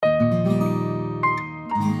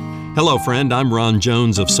Hello, friend. I'm Ron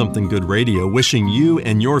Jones of Something Good Radio, wishing you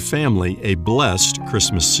and your family a blessed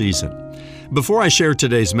Christmas season. Before I share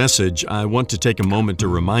today's message, I want to take a moment to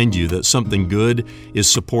remind you that Something Good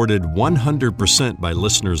is supported 100% by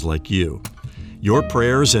listeners like you. Your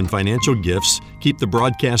prayers and financial gifts keep the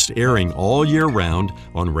broadcast airing all year round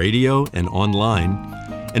on radio and online,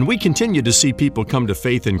 and we continue to see people come to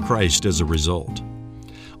faith in Christ as a result.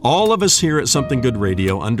 All of us here at Something Good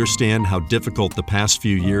Radio understand how difficult the past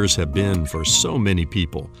few years have been for so many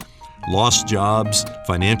people. Lost jobs,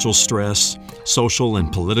 financial stress, social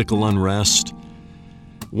and political unrest.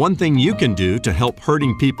 One thing you can do to help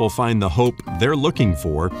hurting people find the hope they're looking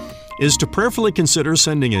for is to prayerfully consider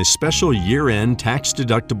sending a special year-end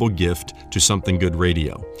tax-deductible gift to Something Good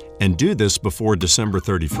Radio, and do this before December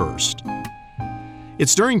 31st.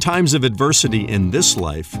 It's during times of adversity in this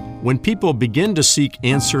life when people begin to seek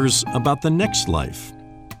answers about the next life.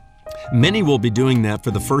 Many will be doing that for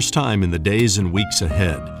the first time in the days and weeks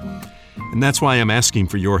ahead. And that's why I'm asking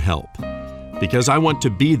for your help, because I want to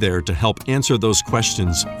be there to help answer those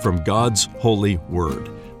questions from God's holy word,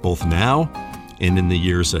 both now and in the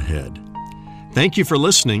years ahead. Thank you for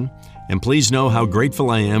listening, and please know how grateful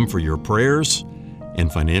I am for your prayers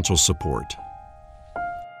and financial support.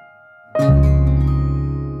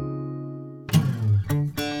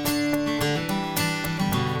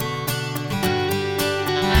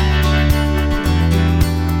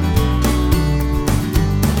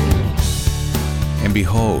 And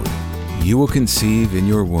behold, you will conceive in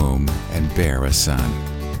your womb and bear a son,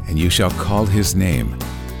 and you shall call his name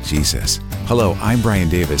Jesus. Hello, I'm Brian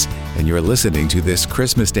Davis, and you're listening to this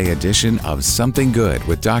Christmas Day edition of Something Good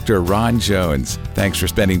with Dr. Ron Jones. Thanks for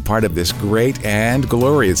spending part of this great and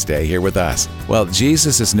glorious day here with us. Well,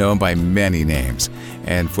 Jesus is known by many names,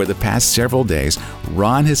 and for the past several days,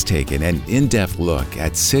 Ron has taken an in-depth look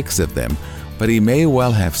at 6 of them, but he may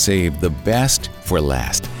well have saved the best for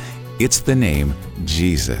last. It's the name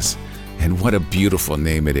Jesus. And what a beautiful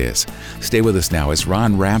name it is. Stay with us now as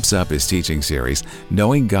Ron wraps up his teaching series,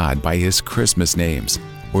 Knowing God by His Christmas Names.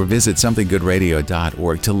 Or visit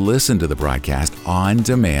somethinggoodradio.org to listen to the broadcast on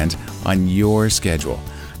demand on your schedule.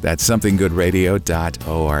 That's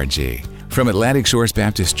somethinggoodradio.org. From Atlantic Shores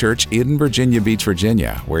Baptist Church in Virginia Beach,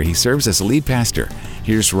 Virginia, where he serves as lead pastor,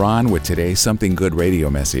 here's Ron with today's Something Good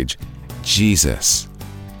Radio message, Jesus.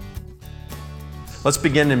 Let's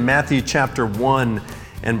begin in Matthew chapter 1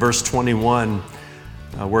 and verse 21,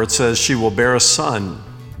 where it says, "She will bear a son,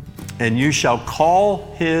 and you shall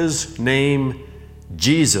call his name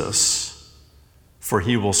Jesus, for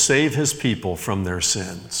he will save his people from their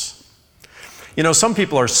sins." You know, some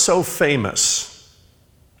people are so famous,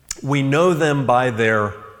 we know them by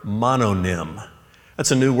their mononym.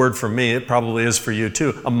 That's a new word for me. It probably is for you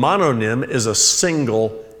too. A mononym is a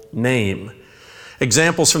single name.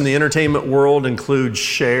 Examples from the entertainment world include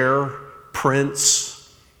Cher,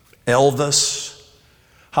 Prince, Elvis.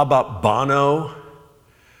 How about Bono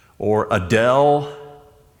or Adele?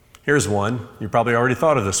 Here's one. You probably already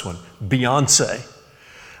thought of this one. Beyoncé.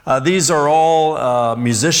 These are all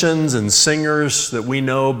musicians and singers that we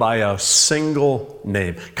know by a single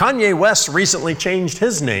name. Kanye West recently changed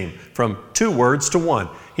his name from 2 words to 1.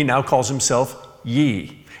 He now calls himself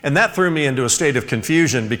Ye. And that threw me into a state of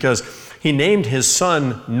confusion because he named his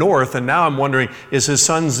son North, and now I'm wondering, is his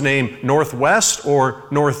son's name Northwest or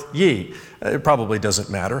North Ye? It probably doesn't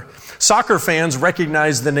matter. Soccer fans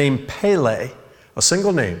recognize the name Pele, a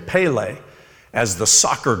single name, Pele, as the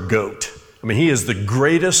soccer goat. I mean, he is the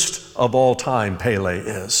greatest of all time, Pele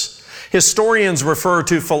is. Historians refer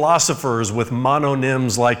to philosophers with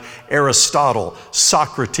mononyms like Aristotle,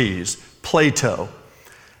 Socrates, Plato,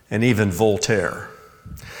 and even Voltaire.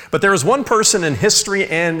 But there is one person in history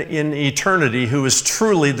and in eternity who is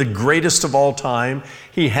truly the greatest of all time.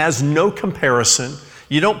 He has no comparison.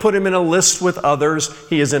 You don't put him in a list with others.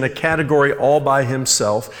 He is in a category all by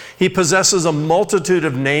himself. He possesses a multitude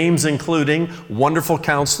of names, including Wonderful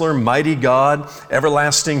Counselor, Mighty God,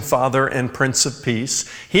 Everlasting Father, and Prince of Peace.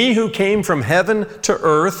 He who came from heaven to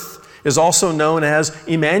earth is also known as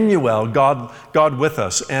Emmanuel, God with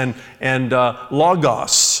us, and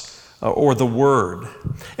Logos, or the Word.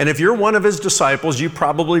 And if you're one of his disciples, you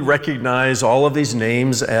probably recognize all of these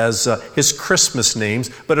names as his Christmas names.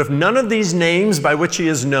 But if none of these names by which he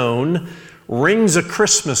is known rings a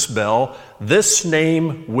Christmas bell, this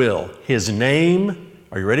name will. His name,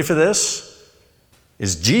 are you ready for this?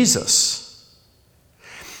 Is Jesus.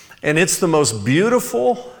 And it's the most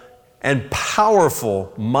beautiful and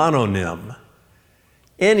powerful mononym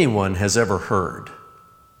anyone has ever heard.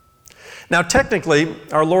 Now, technically,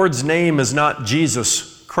 our Lord's name is not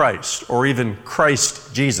Jesus Christ, or even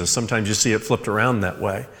Christ Jesus. Sometimes you see it flipped around that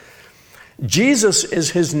way. Jesus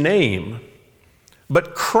is his name,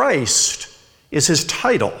 but Christ is his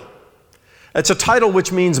title. It's a title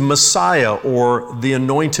which means Messiah, or the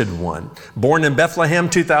Anointed One. Born in Bethlehem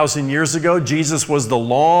 2,000 years ago, Jesus was the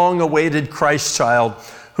long-awaited Christ child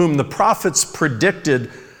whom the prophets predicted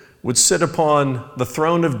would sit upon the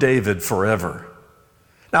throne of David forever.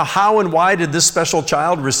 Now, how and why did this special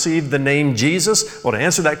child receive the name Jesus? Well, to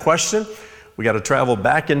answer that question, we got to travel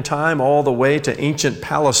back in time all the way to ancient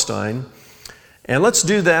Palestine. And let's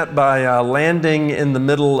do that by landing in the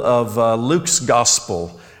middle of Luke's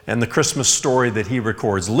gospel and the Christmas story that he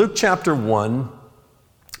records. Luke chapter 1,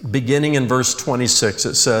 beginning in verse 26,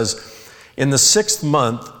 it says, "In the 6th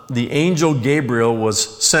month, the angel Gabriel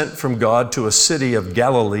was sent from God to a city of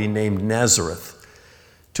Galilee named Nazareth,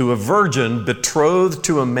 to a virgin betrothed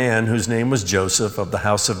to a man whose name was Joseph of the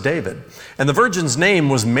house of David. And the virgin's name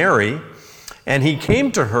was Mary, and he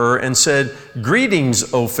came to her and said,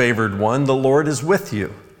 'Greetings, O favored one, the Lord is with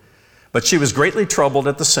you.' But she was greatly troubled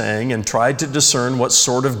at the saying and tried to discern what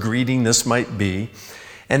sort of greeting this might be.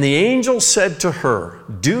 And the angel said to her,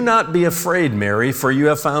 'Do not be afraid, Mary, for you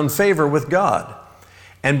have found favor with God.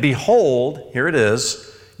 And behold,'" here it is,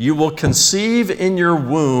 "'you will conceive in your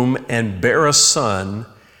womb and bear a son,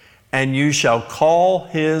 and you shall call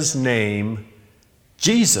his name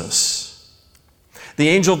Jesus.' The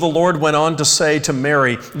angel of the Lord went on to say to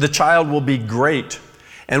Mary, 'The child will be great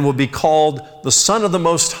and will be called the Son of the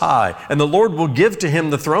Most High, and the Lord will give to him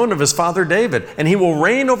the throne of his father David, and he will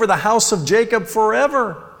reign over the house of Jacob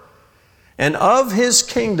forever. And of his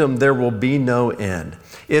kingdom there will be no end.'"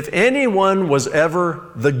 If anyone was ever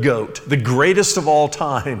the GOAT, the greatest of all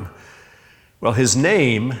time, well, his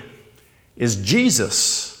name is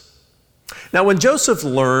Jesus. Now, when Joseph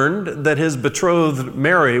learned that his betrothed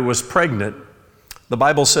Mary was pregnant, the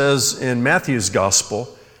Bible says in Matthew's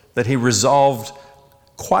gospel that he resolved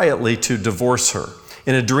quietly to divorce her.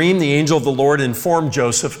 In a dream, the angel of the Lord informed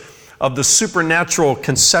Joseph of the supernatural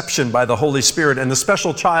conception by the Holy Spirit and the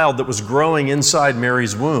special child that was growing inside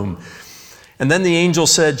Mary's womb. And then the angel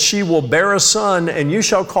said, "She will bear a son, and you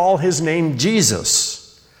shall call his name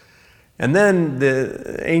Jesus." And then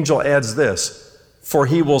the angel adds this, "For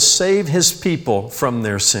he will save his people from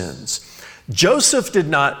their sins." Joseph did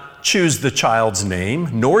not choose the child's name,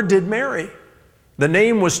 nor did Mary. The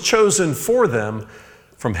name was chosen for them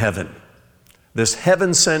from heaven. This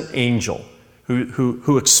heaven-sent angel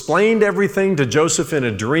who explained everything to Joseph in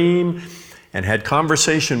a dream and had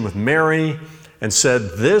conversation with Mary and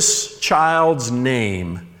said, "This child's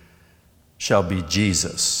name shall be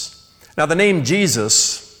Jesus." Now, the name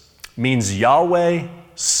Jesus means Yahweh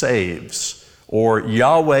saves, or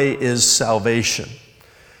Yahweh is salvation.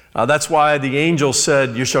 That's why the angel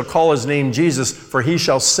said, "You shall call his name Jesus, for he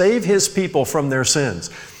shall save his people from their sins."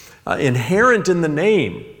 Inherent in the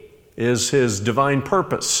name is his divine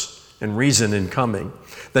purpose and reason in coming.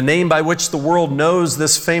 The name by which the world knows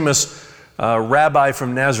this famous rabbi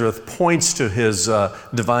from Nazareth points to his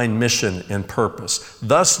divine mission and purpose.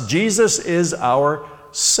 Thus, Jesus is our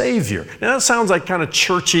Savior. Now, that sounds like kind of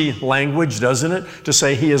churchy language, doesn't it? To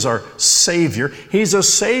say he is our Savior. He's a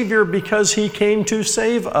Savior because he came to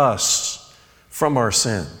save us from our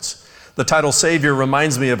sins. The title Savior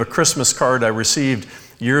reminds me of a Christmas card I received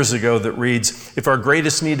years ago that reads, "If our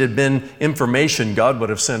greatest need had been information, God would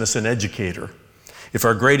have sent us an educator. If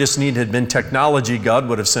our greatest need had been technology, God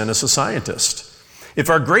would have sent us a scientist. If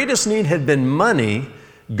our greatest need had been money,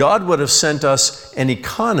 God would have sent us an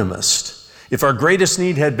economist. If our greatest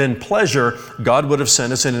need had been pleasure, God would have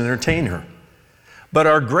sent us an entertainer. But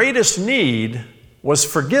our greatest need was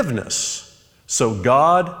forgiveness. So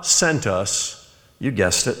God sent us, you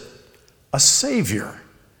guessed it, a Savior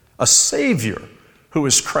who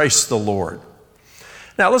is Christ the Lord."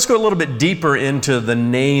 Now, let's go a little bit deeper into the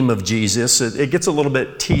name of Jesus. It gets a little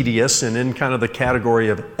bit tedious and in kind of the category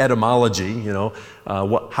of etymology,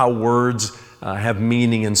 how words have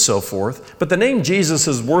meaning and so forth. But the name Jesus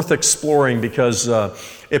is worth exploring because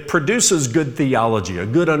it produces good theology, a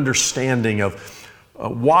good understanding of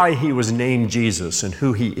why he was named Jesus and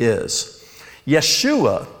who he is.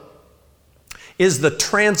 Yeshua is the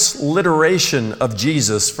transliteration of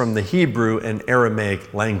Jesus from the Hebrew and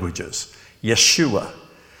Aramaic languages. Yeshua.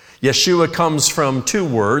 Yeshua comes from two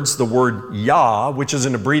words, the word Yah, which is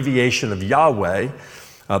an abbreviation of Yahweh,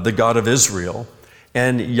 the God of Israel,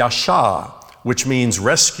 and Yasha, which means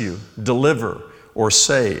rescue, deliver, or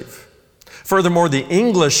save. Furthermore, the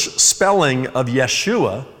English spelling of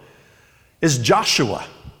Yeshua is Joshua,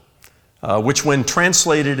 which when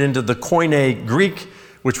translated into the Koine Greek,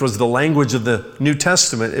 which was the language of the New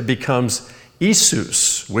Testament, it becomes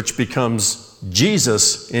Jesus, which becomes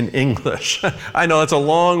Jesus in English. I know it's a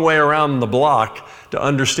long way around the block to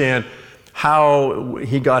understand how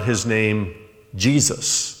he got his name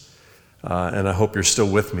Jesus. And I hope you're still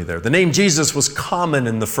with me there. The name Jesus was common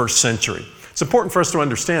in the first century. It's important for us to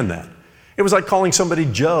understand that. It was like calling somebody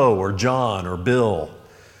Joe or John or Bill.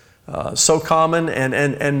 So common,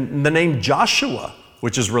 and the name Joshua,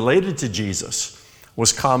 which is related to Jesus,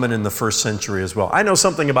 was common in the first century as well. I know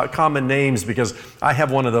something about common names because I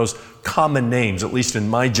have one of those common names, at least in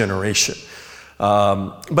my generation.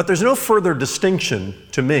 But there's no further distinction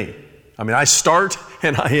to me. I mean, I start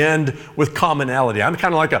and I end with commonality. I'm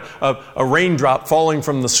kind of like a raindrop falling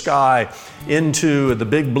from the sky into the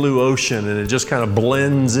big blue ocean, and it just kind of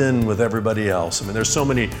blends in with everybody else. I mean, there's so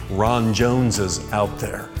many Ron Joneses out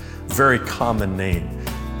there. Very common name.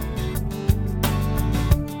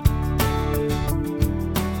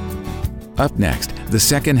 Up next, the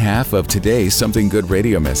second half of today's Something Good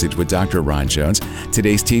radio message with Dr. Ron Jones.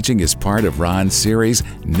 Today's teaching is part of Ron's series,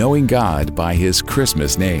 Knowing God by His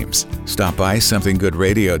Christmas Names. Stop by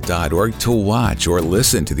somethinggoodradio.org to watch or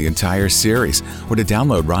listen to the entire series, or to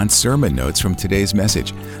download Ron's sermon notes from today's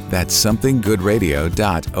message. That's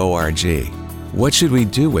somethinggoodradio.org. What should we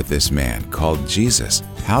do with this man called Jesus?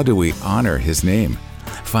 How do we honor his name?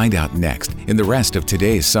 Find out next in the rest of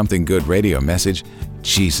today's Something Good radio message,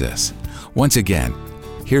 Jesus. Once again,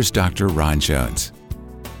 here's Dr. Ron Jones.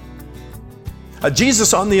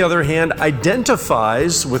 Jesus, on the other hand,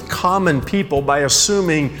 identifies with common people by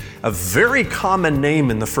assuming a very common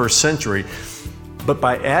name in the first century, but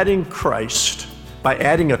by adding Christ, by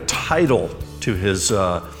adding a title to his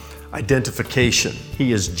identification.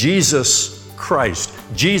 He is Jesus Christ,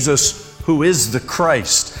 Jesus who is the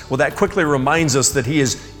Christ. Well, that quickly reminds us that he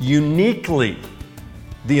is uniquely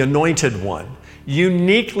the anointed one.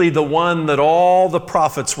 Uniquely the one that all the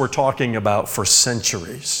prophets were talking about for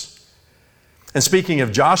centuries. And speaking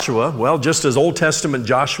of Joshua, well, just as Old Testament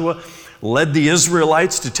Joshua led the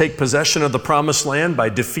Israelites to take possession of the promised land by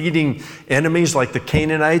defeating enemies like the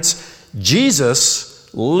Canaanites,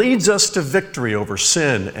 Jesus leads us to victory over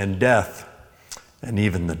sin and death and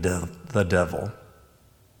even the devil.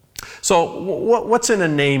 So what's in a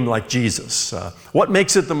name like Jesus? What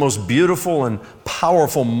makes it the most beautiful and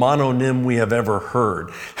powerful mononym we have ever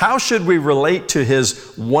heard? How should we relate to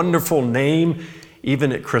his wonderful name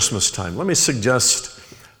even at Christmas time? Let me suggest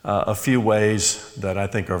a few ways that I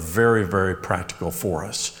think are very, very practical for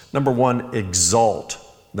us. Number one, exalt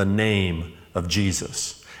the name of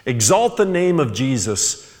Jesus. Exalt the name of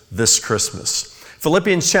Jesus this Christmas.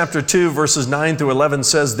 Philippians chapter 2, verses 9 through 11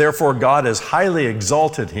 says, "Therefore God has highly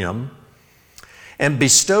exalted him and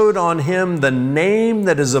bestowed on him the name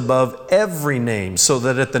that is above every name, so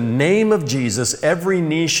that at the name of Jesus every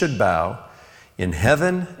knee should bow in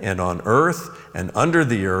heaven and on earth and under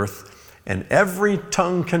the earth, and every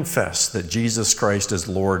tongue confess that Jesus Christ is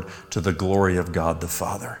Lord, to the glory of God the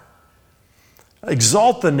Father."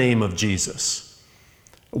 Exalt the name of Jesus.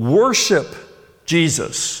 Worship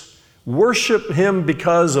Jesus. Worship him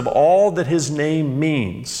because of all that his name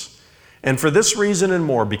means. And for this reason and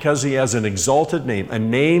more, because he has an exalted name, a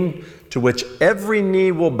name to which every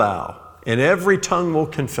knee will bow and every tongue will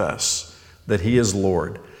confess that he is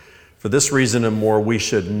Lord. For this reason and more, we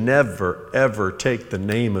should never, ever take the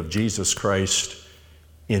name of Jesus Christ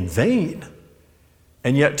in vain.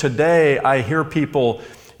 And yet today, I hear people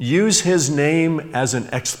use his name as an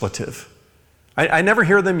expletive. I never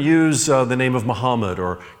hear them use the name of Muhammad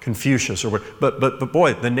or Confucius, but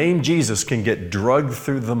boy, the name Jesus can get drugged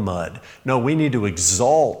through the mud. No, we need to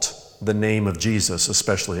exalt the name of Jesus,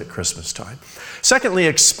 especially at Christmas time. Secondly,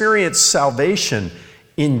 experience salvation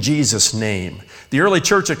in Jesus' name. The early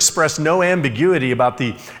church expressed no ambiguity about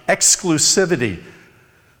the exclusivity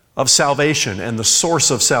of salvation and the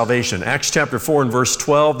source of salvation. Acts chapter 4 and verse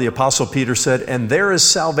 12, the Apostle Peter said, "And there is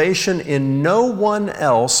salvation in no one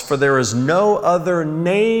else, for there is no other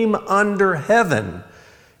name under heaven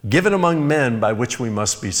given among men by which we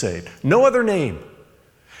must be saved." No other name.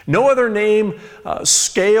 No other name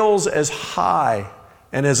scales as high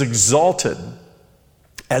and as exalted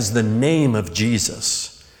as the name of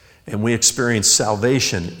Jesus. And we experience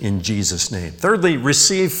salvation in Jesus' name. Thirdly,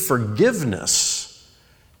 receive forgiveness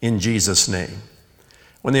in Jesus' name.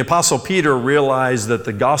 When the Apostle Peter realized that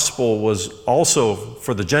the gospel was also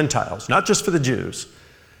for the Gentiles, not just for the Jews,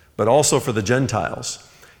 but also for the Gentiles.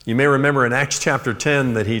 You may remember in Acts chapter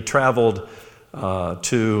 10 that he traveled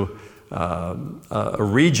to a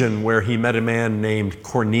region where he met a man named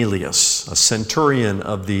Cornelius, a centurion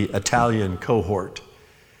of the Italian cohort.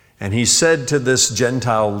 And he said to this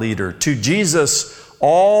Gentile leader, "To Jesus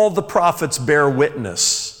all the prophets bear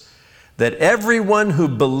witness that everyone who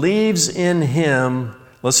believes in him,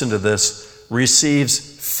 listen to this, receives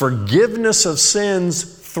forgiveness of sins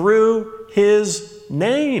through his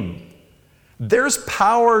name. There's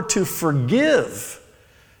power to forgive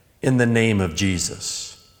in the name of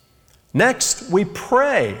Jesus. Next, we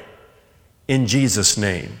pray in Jesus'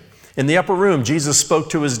 name. In the upper room, Jesus spoke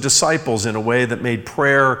to his disciples in a way that made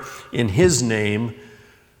prayer in his name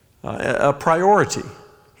a priority.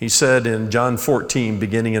 He said in John 14,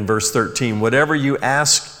 beginning in verse 13, "Whatever you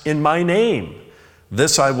ask in my name,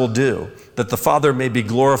 this I will do, that the Father may be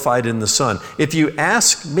glorified in the Son. If you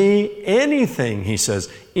ask me anything," he says,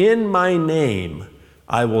 "in my name,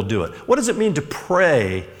 I will do it." What does it mean to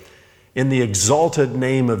pray in the exalted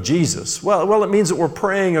name of Jesus? Well, it means that we're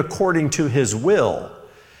praying according to his will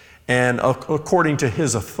and according to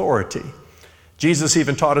his authority. Jesus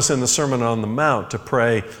even taught us in the Sermon on the Mount to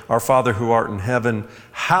pray, "Our Father who art in heaven,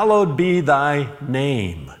 hallowed be thy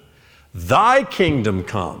name. Thy kingdom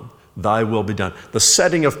come, thy will be done." The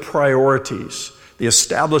setting of priorities, the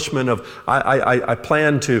establishment of, I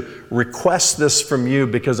plan to request this from you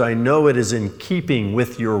because I know it is in keeping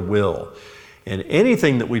with your will. And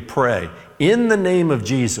anything that we pray in the name of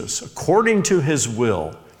Jesus, according to his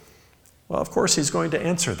will, well, of course, he's going to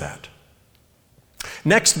answer that.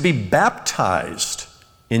 Next, be baptized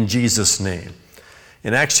in Jesus' name.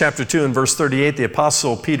 In Acts chapter 2 and verse 38, the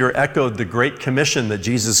Apostle Peter echoed the great commission that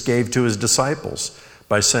Jesus gave to his disciples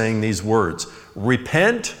by saying these words,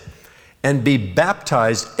 "Repent and be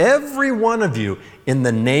baptized, every one of you, in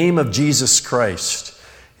the name of Jesus Christ."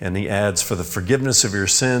 And he adds, "For the forgiveness of your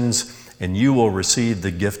sins, and you will receive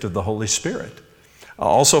the gift of the Holy Spirit."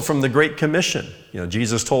 Also from the Great Commission,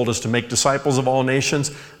 Jesus told us to make disciples of all nations,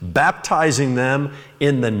 baptizing them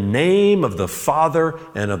in the name of the Father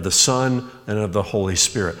and of the Son and of the Holy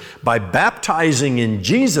Spirit. By baptizing in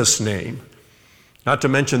Jesus' name, not to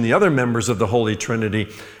mention the other members of the Holy Trinity,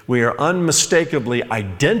 we are unmistakably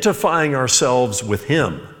identifying ourselves with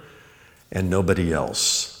him and nobody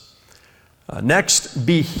else. Next,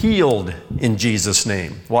 be healed in Jesus'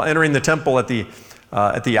 name. While entering the temple at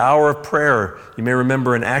the hour of prayer, you may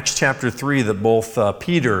remember in Acts chapter 3 that both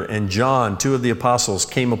Peter and John, two of the apostles,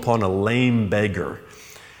 came upon a lame beggar.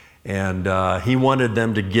 And he wanted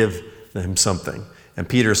them to give him something. And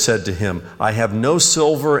Peter said to him, "I have no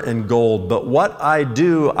silver and gold, but what I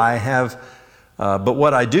do have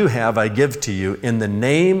I give to you. In the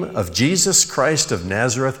name of Jesus Christ of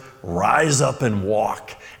Nazareth, rise up and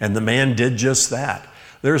walk." And the man did just that.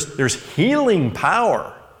 There's healing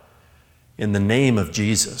power in the name of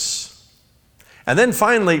Jesus. And then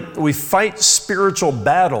finally, we fight spiritual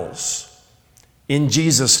battles in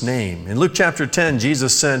Jesus' name. In Luke chapter 10,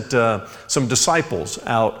 Jesus sent some disciples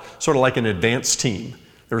out, sort of like an advance team.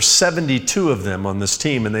 There were 72 of them on this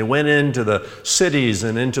team, and they went into the cities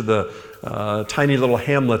and into the tiny little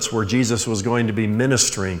hamlets where Jesus was going to be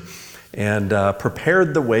ministering and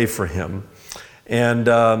prepared the way for him. And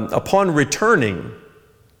upon returning,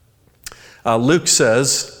 Luke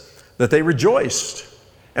says that they rejoiced.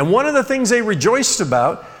 And one of the things they rejoiced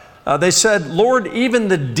about, they said, "Lord, even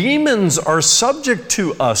the demons are subject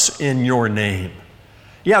to us in your name."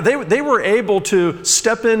 Yeah, they were able to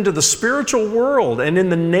step into the spiritual world and in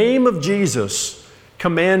the name of Jesus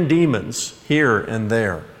command demons here and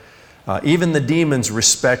there. Even the demons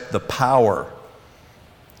respect the power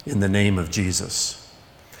in the name of Jesus.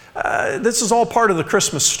 This is all part of the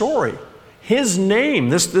Christmas story. His name,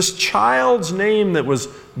 this child's name that was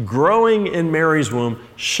growing in Mary's womb,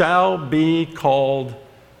 shall be called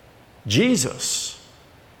Jesus.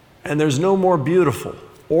 And there's no more beautiful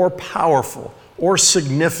or powerful or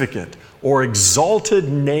significant or exalted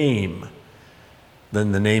name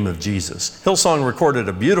than the name of Jesus. Hillsong recorded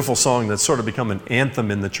a beautiful song that's sort of become an anthem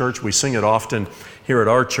in the church. We sing it often here at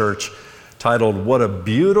our church, titled, "What a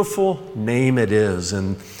Beautiful Name It Is."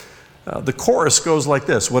 And the chorus goes like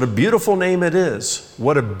this: "What a beautiful name it is.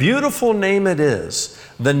 What a beautiful name it is.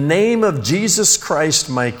 The name of Jesus Christ,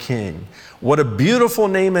 my King. What a beautiful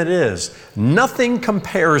name it is. Nothing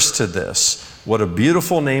compares to this. What a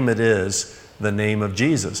beautiful name it is, the name of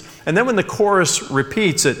Jesus." And then when the chorus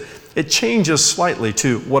repeats it, it changes slightly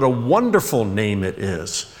to "what a wonderful name it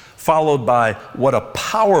is," followed by "what a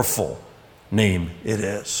powerful name it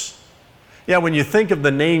is." Yeah, when you think of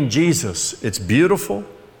the name Jesus, it's beautiful,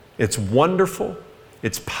 it's wonderful,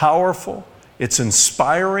 it's powerful, it's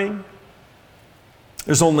inspiring.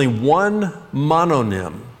 There's only one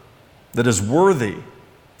mononym that is worthy,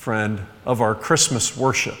 friend, of our Christmas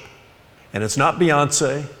worship. And it's not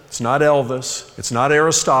Beyonce, it's not Elvis, it's not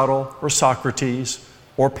Aristotle or Socrates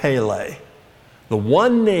or Pele. The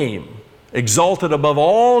one name exalted above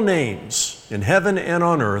all names in heaven and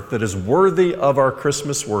on earth that is worthy of our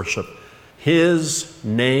Christmas worship. His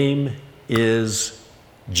name is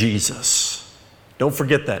Jesus. Don't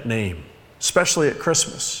forget that name, especially at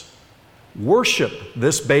Christmas. Worship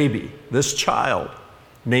this baby, this child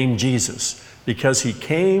named Jesus, because he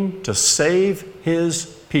came to save his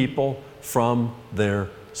people from their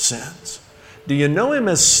sins. Do you know him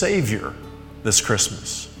as Savior this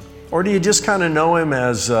Christmas? Or do you just kind of know him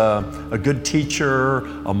as a good teacher,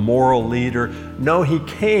 a moral leader? No, he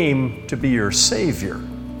came to be your Savior.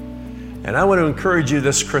 And I want to encourage you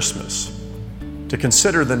this Christmas to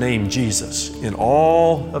consider the name Jesus in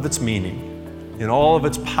all of its meaning, in all of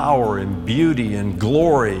its power and beauty and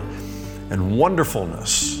glory and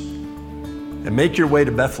wonderfulness. And make your way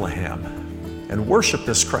to Bethlehem and worship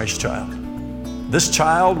this Christ child. This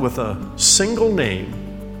child with a single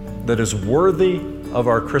name that is worthy of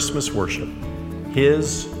our Christmas worship.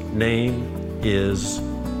 His name is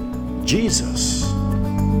Jesus.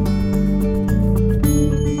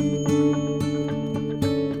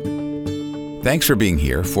 Thanks for being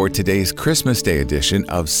here for today's Christmas Day edition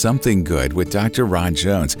of Something Good with Dr. Ron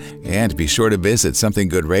Jones. And be sure to visit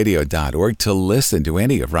somethinggoodradio.org to listen to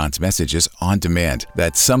any of Ron's messages on demand.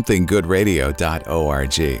 That's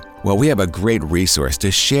somethinggoodradio.org. Well, we have a great resource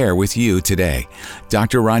to share with you today.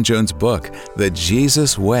 Dr. Ron Jones' book, The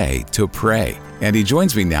Jesus Way to Pray. And he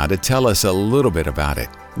joins me now to tell us a little bit about it.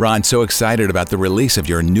 Ron, so excited about the release of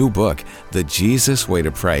your new book, The Jesus Way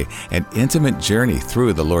to Pray, an intimate journey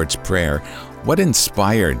through the Lord's Prayer. What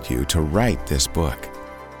inspired you to write this book?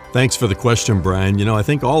 Thanks for the question, Brian. I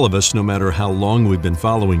think all of us, no matter how long we've been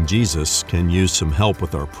following Jesus, can use some help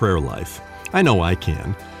with our prayer life. I know I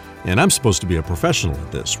can, and I'm supposed to be a professional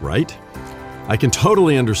at this, right? I can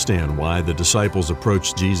totally understand why the disciples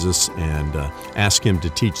approached Jesus and asked him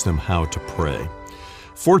to teach them how to pray.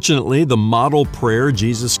 Fortunately, the model prayer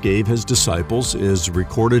Jesus gave his disciples is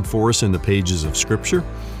recorded for us in the pages of Scripture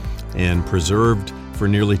and preserved for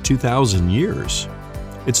nearly 2,000 years.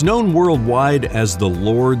 It's known worldwide as the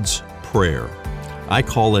Lord's Prayer. I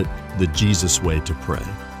call it the Jesus Way to Pray.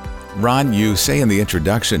 Ron, you say in the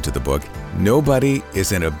introduction to the book, nobody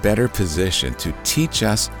is in a better position to teach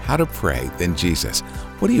us how to pray than Jesus.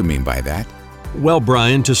 What do you mean by that? Well,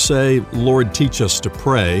 Brian, to say, Lord, teach us to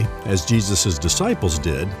pray, as Jesus' disciples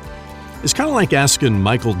did, is kind of like asking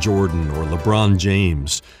Michael Jordan or LeBron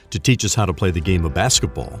James to teach us how to play the game of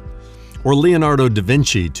basketball, or Leonardo da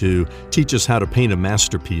Vinci to teach us how to paint a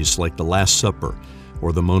masterpiece like The Last Supper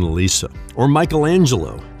or the Mona Lisa, or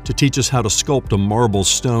Michelangelo to teach us how to sculpt a marble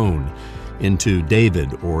stone into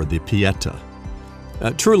David or the Pietà.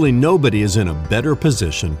 Truly, nobody is in a better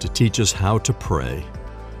position to teach us how to pray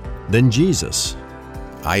than Jesus.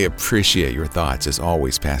 I appreciate your thoughts as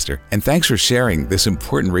always, Pastor, and thanks for sharing this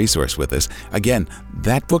important resource with us. Again,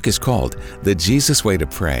 that book is called The Jesus Way to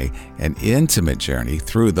Pray, an intimate journey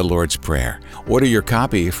through the Lord's Prayer. Order your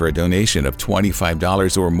copy for a donation of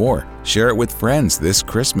 $25 or more. Share it with friends this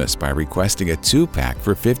Christmas by requesting a 2-pack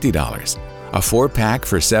for $50, a 4-pack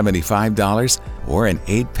for $75, or an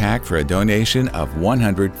 8-pack for a donation of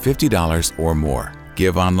 $150 or more.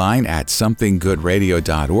 Give online at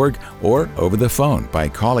somethinggoodradio.org or over the phone by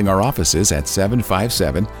calling our offices at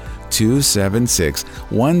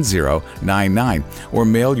 757-276-1099 or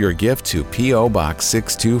mail your gift to P.O. Box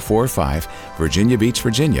 6245, Virginia Beach,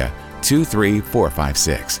 Virginia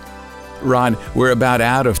 23456. Ron, we're about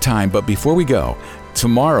out of time, but before we go,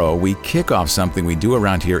 tomorrow we kick off something we do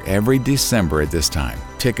around here every December at this time.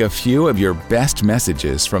 Pick a few of your best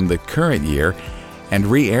messages from the current year and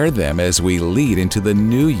re-air them as we lead into the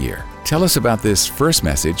new year. Tell us about this first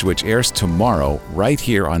message, which airs tomorrow right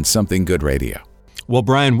here on Something Good Radio. Well,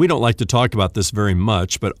 Brian, we don't like to talk about this very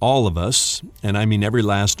much, but all of us, and I mean every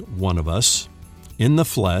last one of us, in the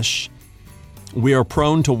flesh, we are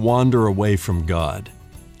prone to wander away from God.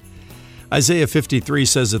 Isaiah 53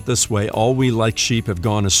 says it this way, "All we like sheep have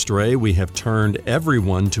gone astray, we have turned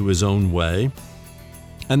everyone to his own way,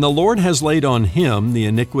 and the Lord has laid on him the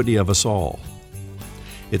iniquity of us all."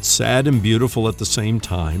 It's sad and beautiful at the same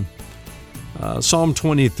time. Psalm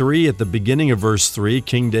 23, at the beginning of verse 3,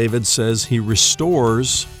 King David says, "He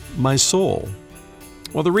restores my soul."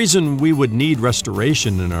 Well, the reason we would need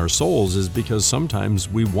restoration in our souls is because sometimes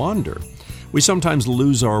we wander. We sometimes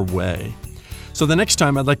lose our way. So the next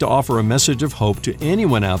time I'd like to offer a message of hope to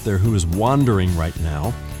anyone out there who is wandering right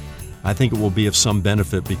now. I think it will be of some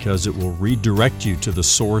benefit because it will redirect you to the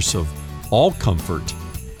source of all comfort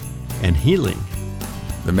and healing.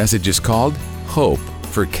 The message is called Hope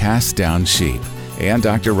for Cast Down Sheep, and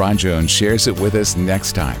Dr. Ron Jones shares it with us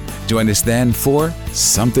next time. Join us then for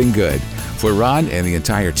Something Good. For Ron and the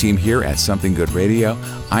entire team here at Something Good Radio,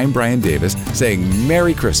 I'm Brian Davis saying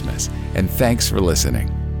Merry Christmas and thanks for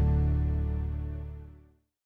listening.